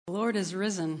The Lord is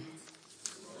risen.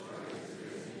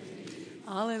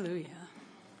 Hallelujah.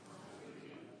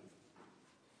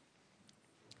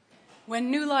 When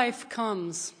new life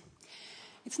comes,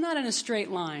 it's not in a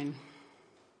straight line.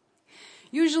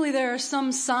 Usually there are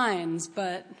some signs,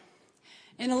 but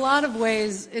in a lot of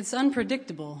ways it's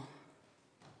unpredictable.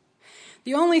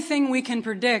 The only thing we can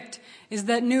predict is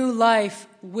that new life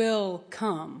will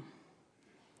come.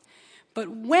 But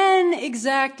when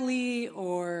exactly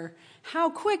or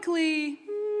how quickly,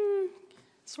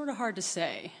 it's sort of hard to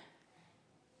say.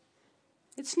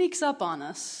 It sneaks up on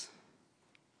us.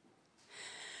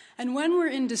 And when we're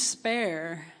in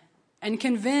despair and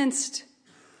convinced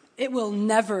it will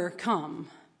never come,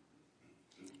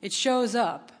 it shows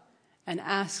up and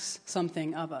asks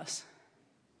something of us.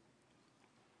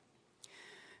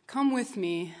 Come with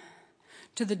me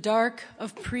to the dark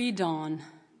of pre-dawn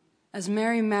as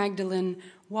Mary Magdalene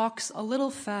walks a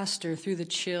little faster through the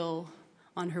chill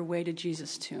on her way to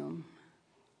Jesus' tomb.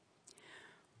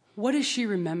 What is she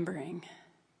remembering?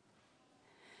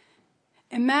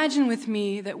 Imagine with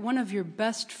me that one of your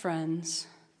best friends,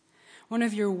 one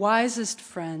of your wisest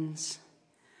friends,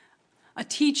 a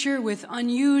teacher with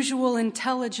unusual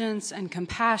intelligence and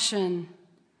compassion,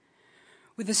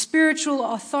 with a spiritual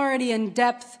authority and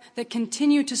depth that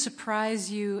continue to surprise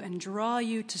you and draw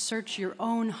you to search your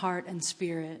own heart and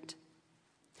spirit.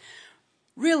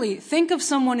 Really, think of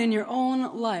someone in your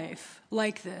own life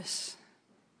like this.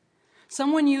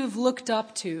 Someone you've looked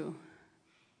up to.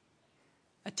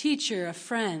 A teacher, a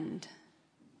friend.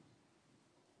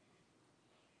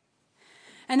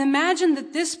 And imagine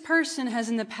that this person has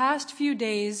in the past few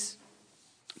days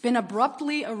been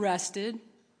abruptly arrested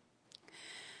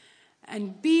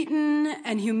and beaten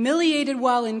and humiliated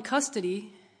while in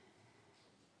custody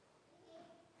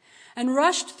and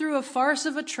rushed through a farce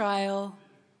of a trial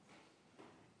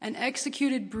and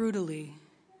executed brutally.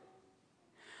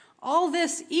 All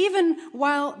this even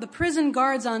while the prison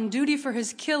guards on duty for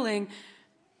his killing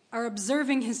are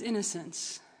observing his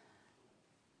innocence.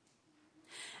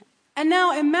 And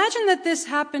now imagine that this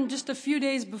happened just a few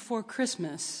days before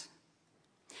Christmas.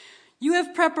 You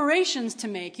have preparations to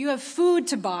make. You have food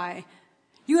to buy.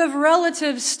 You have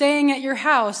relatives staying at your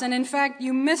house. And in fact,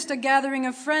 you missed a gathering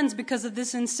of friends because of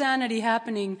this insanity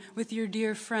happening with your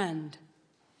dear friend.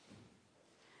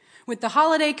 With the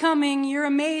holiday coming, you're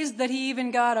amazed that he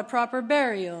even got a proper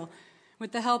burial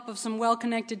with the help of some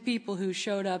well-connected people who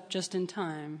showed up just in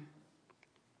time.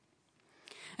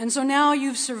 And so now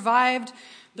you've survived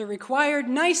the required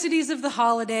niceties of the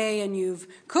holiday, and you've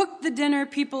cooked the dinner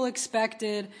people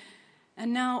expected,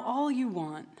 and now all you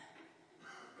want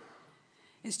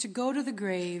is to go to the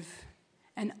grave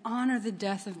and honor the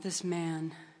death of this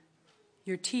man,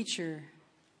 your teacher,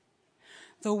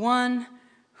 the one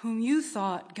whom you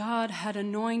thought God had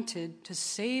anointed to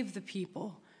save the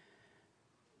people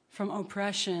from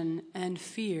oppression and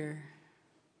fear.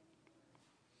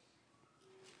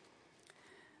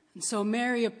 And so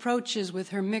Mary approaches with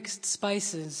her mixed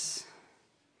spices,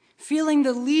 feeling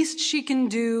the least she can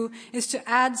do is to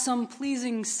add some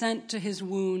pleasing scent to his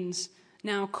wounds,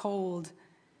 now cold,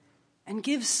 and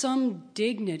give some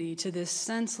dignity to this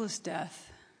senseless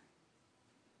death.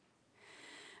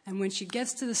 And when she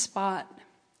gets to the spot,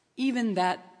 even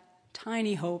that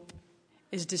tiny hope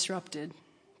is disrupted.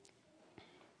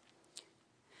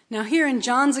 Now here in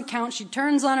John's account, she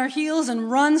turns on her heels and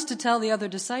runs to tell the other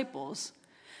disciples.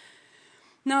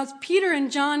 Now, as Peter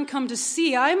and John come to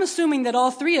see, I'm assuming that all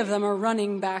three of them are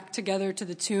running back together to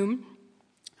the tomb.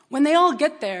 When they all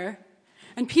get there,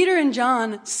 and Peter and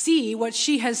John see what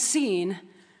she has seen,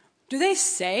 do they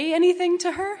say anything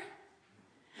to her?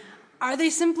 Are they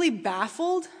simply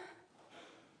baffled?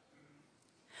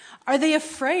 Are they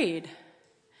afraid?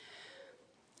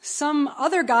 Some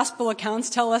other gospel accounts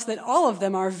tell us that all of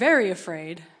them are very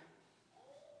afraid.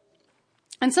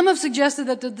 And some have suggested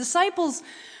that the disciples,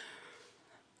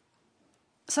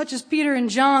 such as Peter and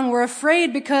John, were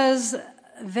afraid because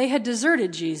they had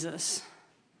deserted Jesus.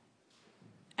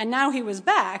 And now he was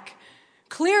back,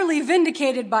 clearly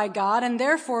vindicated by God and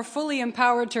therefore fully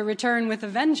empowered to return with a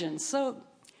vengeance. So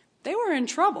they were in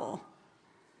trouble.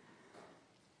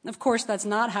 Of course, that's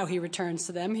not how he returns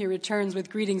to them. He returns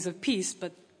with greetings of peace,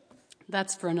 but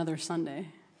that's for another Sunday.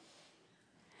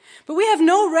 But we have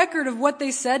no record of what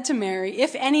they said to Mary,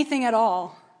 if anything at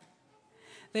all.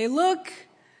 They look,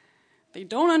 they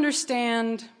don't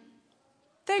understand,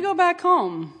 they go back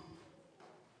home.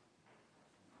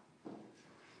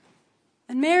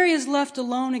 And Mary is left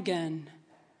alone again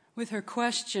with her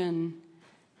question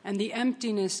and the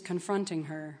emptiness confronting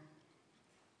her.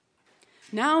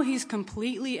 Now he's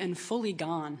completely and fully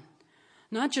gone.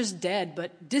 Not just dead,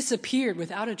 but disappeared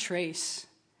without a trace.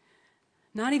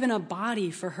 Not even a body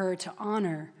for her to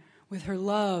honor with her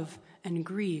love and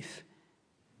grief.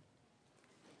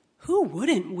 Who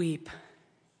wouldn't weep?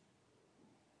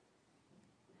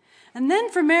 And then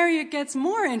for Mary it gets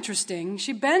more interesting.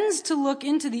 She bends to look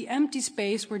into the empty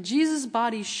space where Jesus'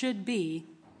 body should be.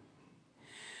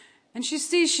 And she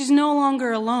sees she's no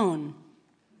longer alone.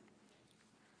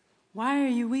 "Why are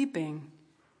you weeping?"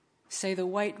 say the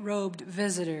white-robed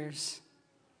visitors.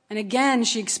 And again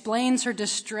she explains her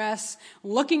distress,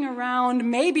 looking around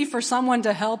maybe for someone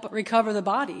to help recover the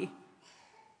body.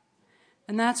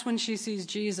 And that's when she sees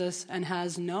Jesus and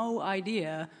has no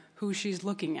idea who she's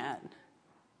looking at.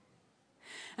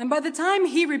 And by the time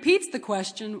he repeats the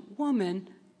question, "Woman,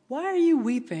 why are you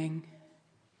weeping?"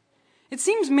 it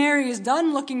seems Mary is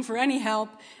done looking for any help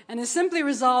and is simply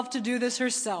resolved to do this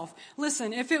herself.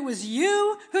 "Listen, if it was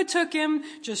you who took him,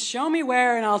 just show me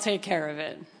where and I'll take care of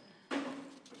it."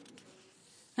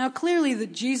 Now clearly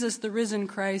that Jesus, the risen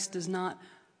Christ, does not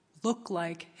look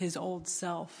like his old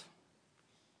self.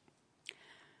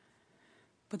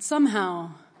 But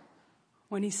somehow,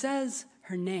 when he says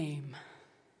her name,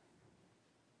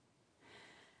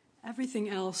 everything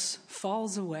else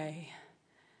falls away,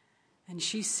 and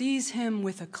she sees him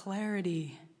with a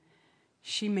clarity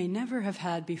she may never have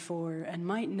had before and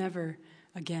might never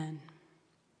again.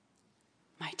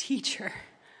 My teacher.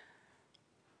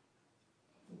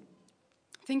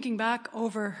 Thinking back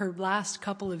over her last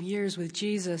couple of years with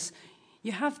Jesus,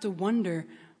 you have to wonder,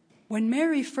 when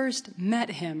Mary first met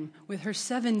him with her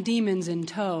 7 demons in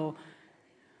tow,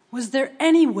 was there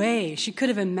any way she could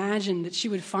have imagined that she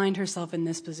would find herself in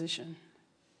this position?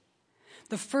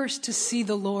 The first to see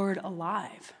the Lord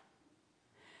alive,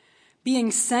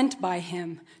 being sent by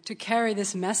him to carry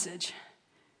this message.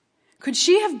 Could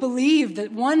she have believed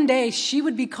that one day she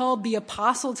would be called the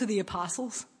apostle to the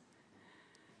apostles?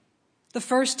 The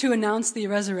first to announce the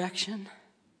resurrection?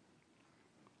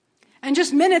 And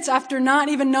just minutes after not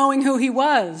even knowing who he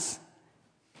was.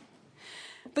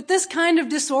 But this kind of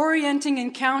disorienting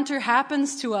encounter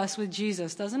happens to us with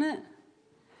Jesus, doesn't it?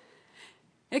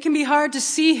 It can be hard to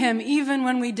see him even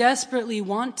when we desperately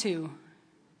want to.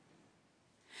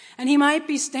 And he might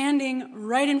be standing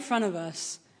right in front of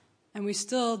us, and we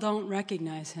still don't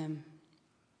recognize him.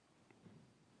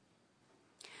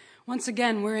 Once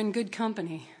again, we're in good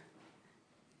company.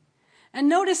 And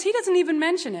notice he doesn't even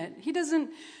mention it. He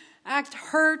doesn't act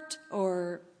hurt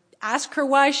or ask her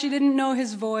why she didn't know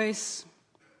his voice.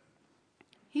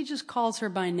 He just calls her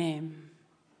by name.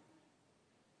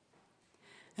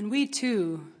 And we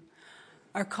too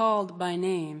are called by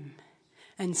name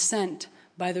and sent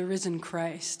by the risen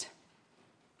Christ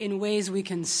in ways we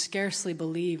can scarcely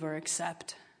believe or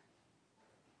accept.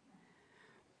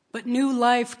 But new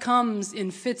life comes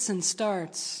in fits and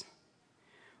starts.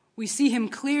 We see him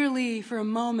clearly for a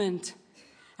moment,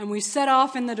 and we set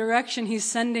off in the direction he's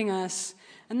sending us,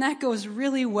 and that goes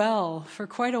really well for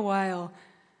quite a while.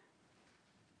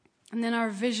 And then our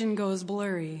vision goes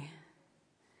blurry.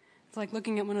 It's like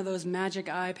looking at one of those magic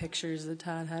eye pictures that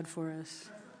Todd had for us.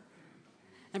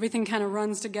 Everything kind of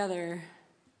runs together,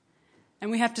 and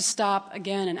we have to stop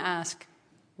again and ask,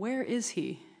 where is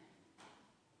he?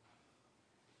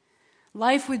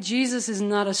 Life with Jesus is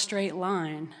not a straight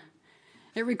line.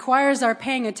 It requires our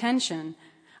paying attention,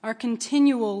 our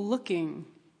continual looking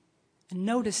and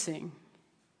noticing.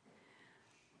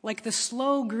 Like the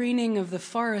slow greening of the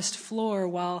forest floor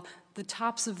while the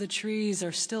tops of the trees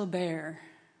are still bare.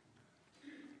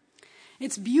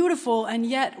 It's beautiful, and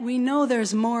yet we know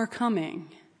there's more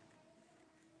coming.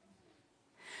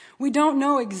 We don't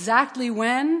know exactly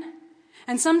when,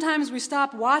 and sometimes we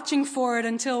stop watching for it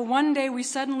until one day we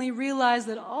suddenly realize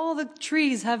that all the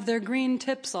trees have their green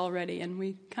tips already, and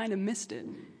we kind of missed it.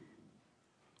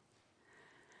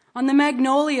 On the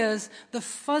magnolias, the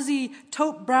fuzzy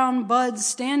taupe brown buds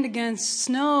stand against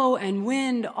snow and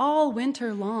wind all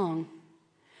winter long,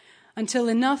 until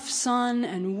enough sun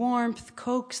and warmth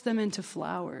coax them into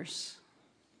flowers.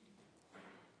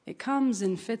 It comes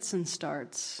in fits and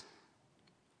starts.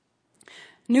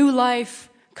 New life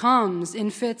comes in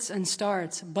fits and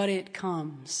starts, but it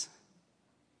comes.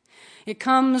 It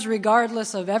comes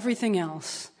regardless of everything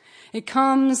else. It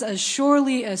comes as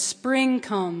surely as spring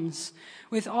comes,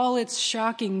 with all its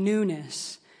shocking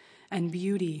newness and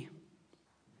beauty.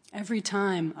 Every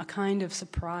time a kind of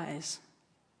surprise.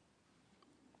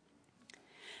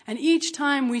 And each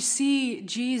time we see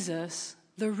Jesus,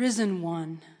 the risen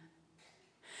one,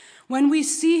 when we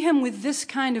see him with this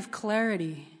kind of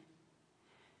clarity,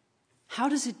 how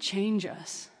does it change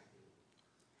us?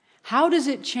 How does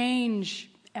it change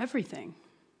everything?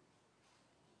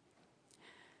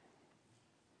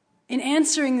 In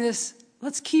answering this,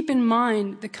 let's keep in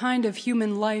mind the kind of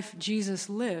human life Jesus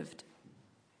lived.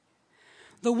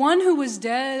 The one who was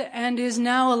dead and is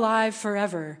now alive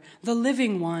forever, the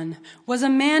living one, was a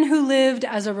man who lived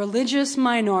as a religious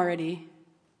minority,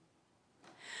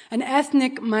 an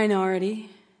ethnic minority,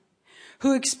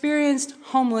 who experienced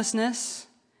homelessness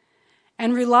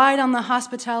and relied on the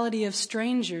hospitality of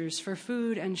strangers for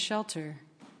food and shelter.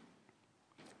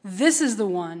 This is the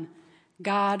one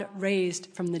God raised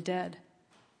from the dead.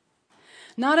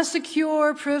 Not a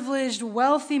secure, privileged,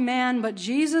 wealthy man, but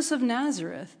Jesus of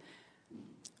Nazareth,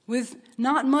 with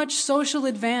not much social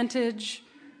advantage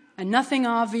and nothing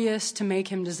obvious to make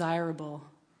him desirable.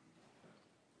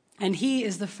 And he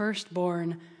is the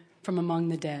firstborn from among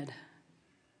the dead.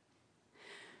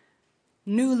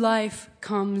 New life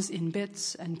comes in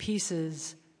bits and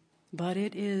pieces, but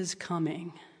it is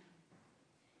coming.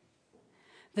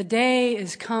 The day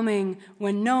is coming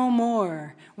when no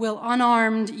more will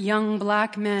unarmed young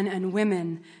black men and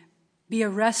women be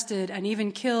arrested and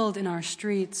even killed in our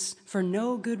streets for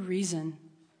no good reason.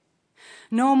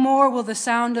 No more will the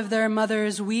sound of their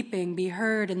mothers weeping be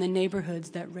heard in the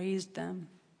neighborhoods that raised them.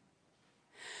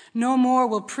 No more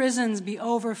will prisons be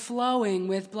overflowing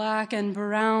with black and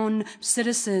brown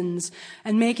citizens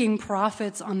and making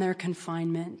profits on their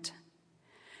confinement.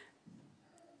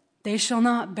 They shall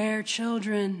not bear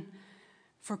children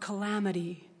for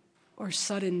calamity or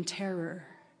sudden terror.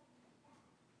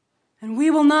 And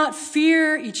we will not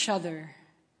fear each other.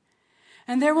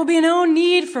 And there will be no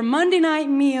need for Monday night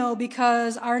meal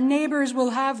because our neighbors will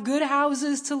have good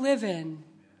houses to live in.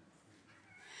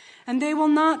 And they will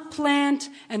not plant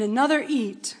and another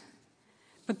eat,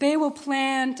 but they will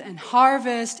plant and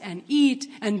harvest and eat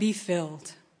and be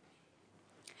filled.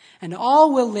 And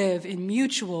all will live in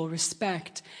mutual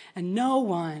respect, and no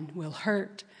one will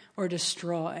hurt or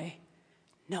destroy.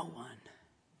 No one.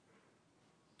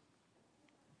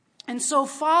 And so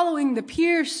following the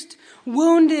pierced,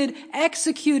 wounded,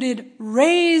 executed,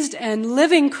 raised, and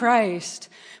living Christ,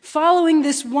 following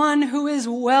this one who is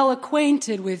well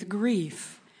acquainted with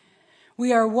grief,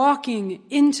 we are walking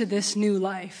into this new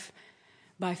life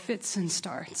by fits and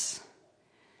starts.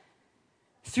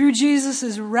 Through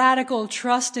Jesus' radical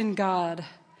trust in God,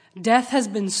 death has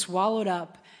been swallowed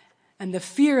up, and the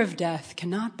fear of death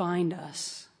cannot bind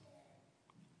us.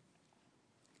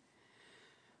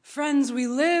 Friends, we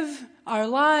live our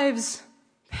lives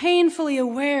painfully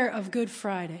aware of Good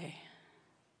Friday,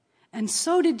 and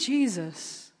so did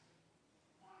Jesus.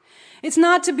 It's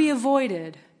not to be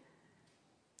avoided.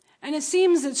 And it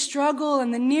seems that struggle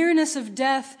and the nearness of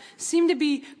death seem to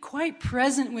be quite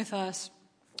present with us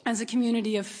as a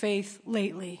community of faith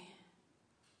lately.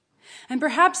 And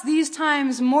perhaps these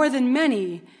times, more than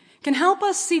many, can help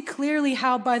us see clearly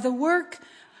how by the work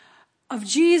of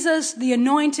Jesus, the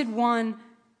Anointed One,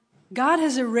 God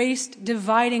has erased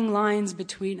dividing lines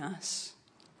between us.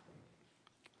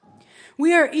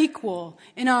 We are equal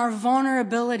in our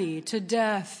vulnerability to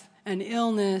death and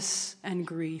illness and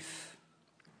grief.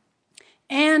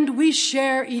 And we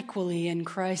share equally in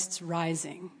Christ's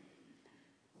rising.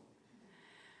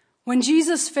 When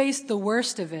Jesus faced the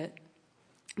worst of it,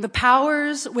 the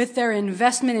powers with their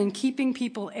investment in keeping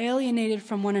people alienated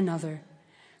from one another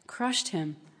crushed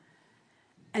him.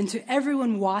 And to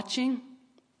everyone watching,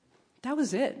 that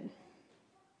was it.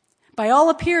 By all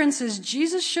appearances,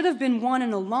 Jesus should have been one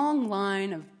in a long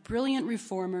line of brilliant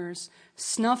reformers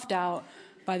snuffed out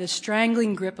by the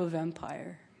strangling grip of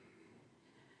empire.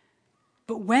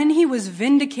 But when he was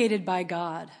vindicated by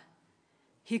God,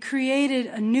 he created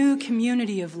a new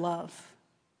community of love.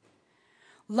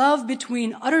 Love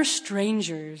between utter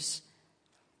strangers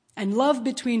and love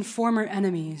between former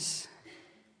enemies.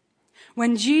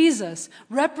 When Jesus,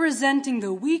 representing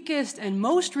the weakest and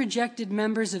most rejected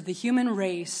members of the human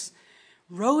race,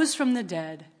 rose from the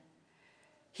dead,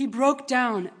 he broke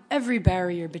down every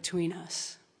barrier between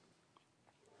us.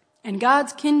 And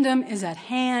God's kingdom is at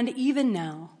hand even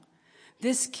now.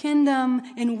 This kingdom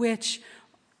in which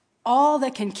all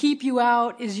that can keep you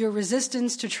out is your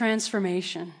resistance to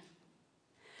transformation.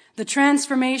 The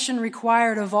transformation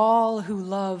required of all who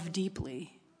love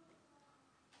deeply.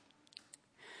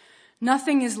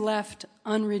 Nothing is left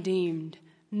unredeemed.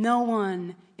 No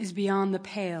one is beyond the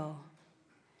pale.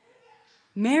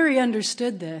 Mary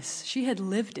understood this. She had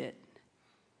lived it.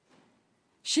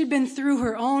 She'd been through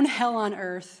her own hell on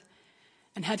earth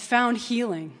and had found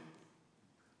healing.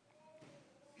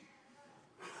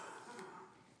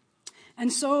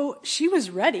 And so she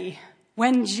was ready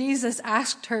when Jesus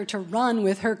asked her to run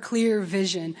with her clear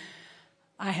vision.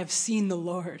 I have seen the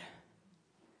Lord.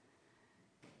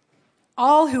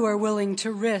 All who are willing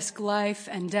to risk life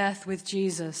and death with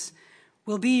Jesus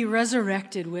will be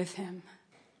resurrected with him.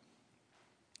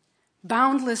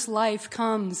 Boundless life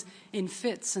comes in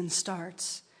fits and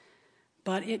starts,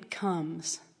 but it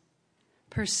comes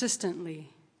persistently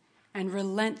and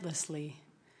relentlessly.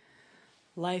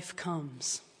 Life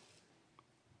comes.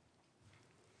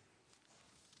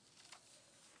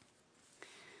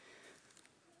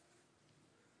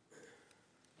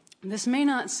 This may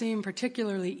not seem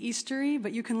particularly Eastery,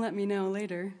 but you can let me know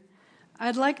later.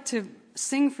 I'd like to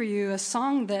sing for you a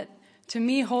song that, to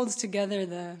me, holds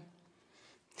together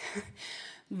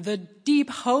the deep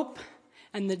hope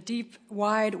and the deep,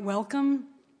 wide welcome,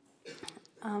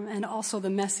 and also the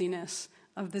messiness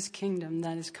of this kingdom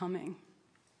that is coming.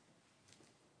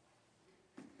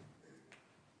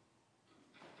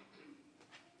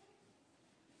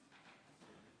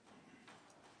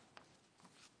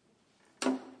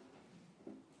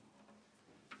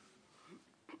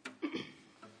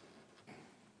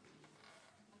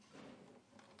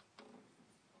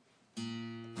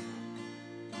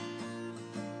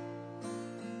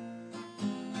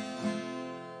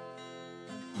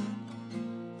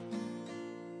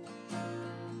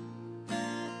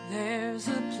 There's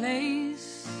a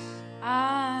place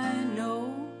I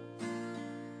know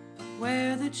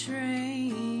where the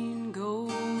train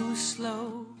goes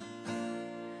slow,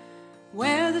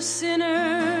 where the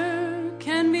sinner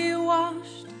can be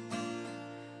washed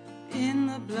in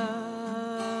the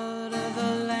blood of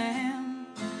the Lamb.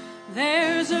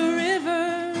 There's a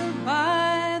river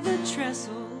by the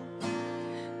trestle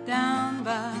down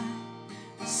by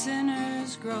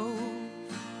Sinner's Grove,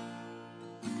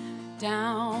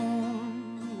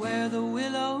 down where the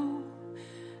willow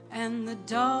and the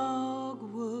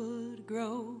dogwood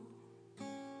grow.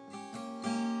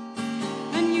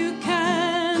 And you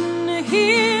can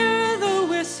hear the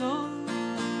whistle,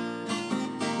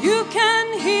 you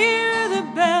can hear the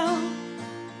bell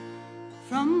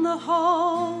from the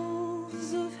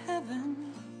halls of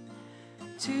heaven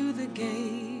to the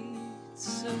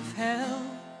gates of hell.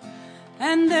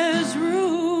 And there's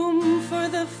room for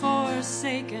the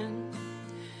forsaken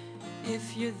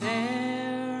if you're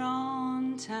there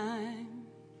on time.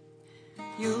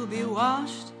 You'll be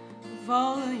washed of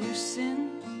all of your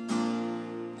sins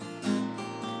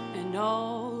and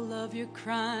all of your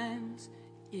crimes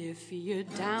if you're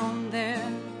down there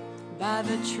by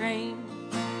the train,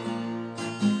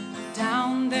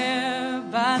 down there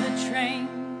by the train,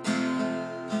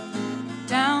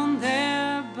 down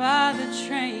there by the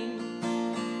train,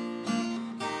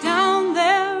 down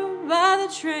there by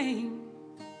the train,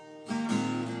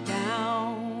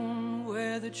 down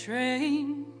where the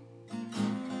train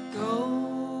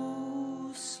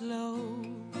goes slow.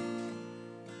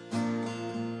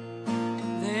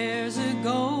 There's a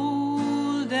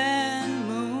golden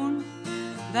moon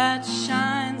that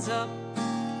shines up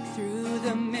through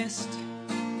the mist,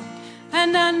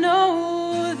 and I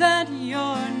know that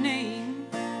your name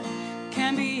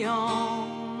can be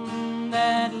on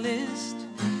that list.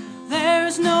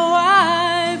 There's no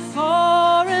eye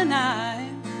for an eye,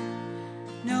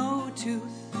 no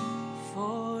tooth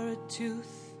for a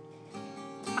tooth.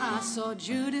 I saw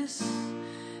Judas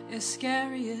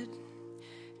Iscariot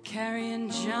carrying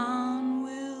John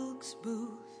Wilkes Booth.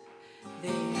 They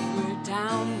were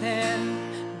down there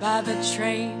by the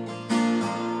train,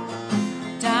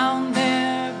 down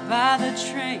there by the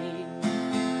train,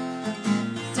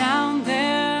 down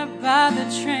there by the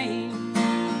train,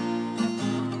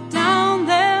 down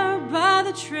there by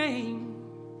the train,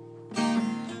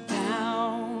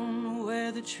 down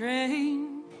where the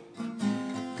train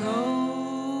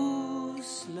goes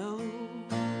slow.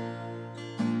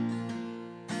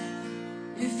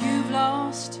 If you've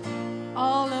lost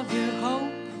all of your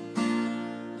hope,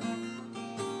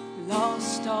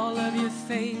 lost all of your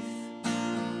faith,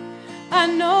 I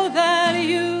know that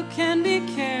you can be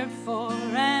cared for,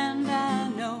 and I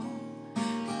know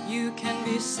you can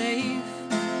be safe.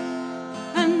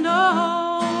 And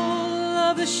all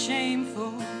of the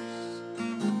shamefuls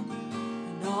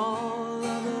and all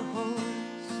of the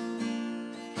hopes,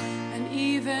 and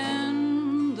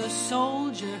even the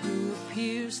soldier who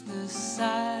pierced the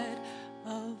side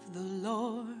of the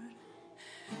Lord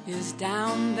is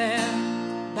down there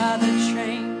by the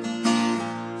train,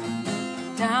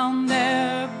 down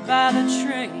there by the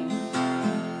train,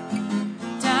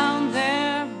 down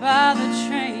there by the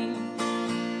train,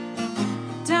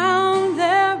 down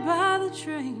there by the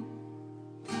train,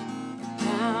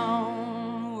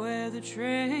 down where the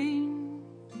train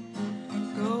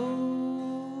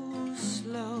goes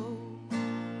slow.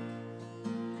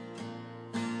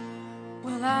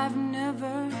 Well, I've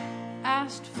never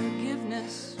asked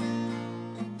forgiveness,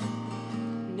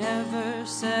 never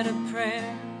said said a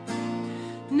prayer,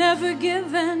 never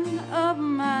given up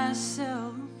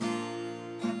myself,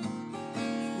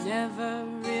 never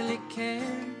really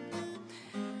cared.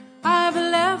 I've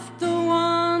left the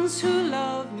ones who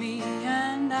love me,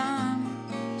 and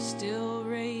I'm still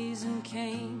raising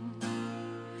Cain,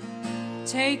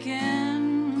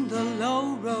 taking the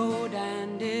low road.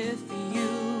 And if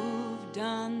you've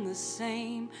done the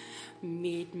same,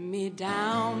 meet me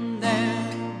down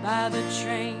there by the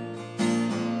train,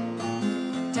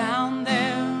 down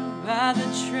there by the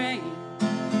train,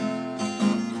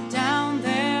 down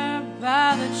there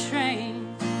by the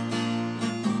train,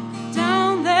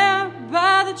 down there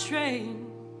by the train.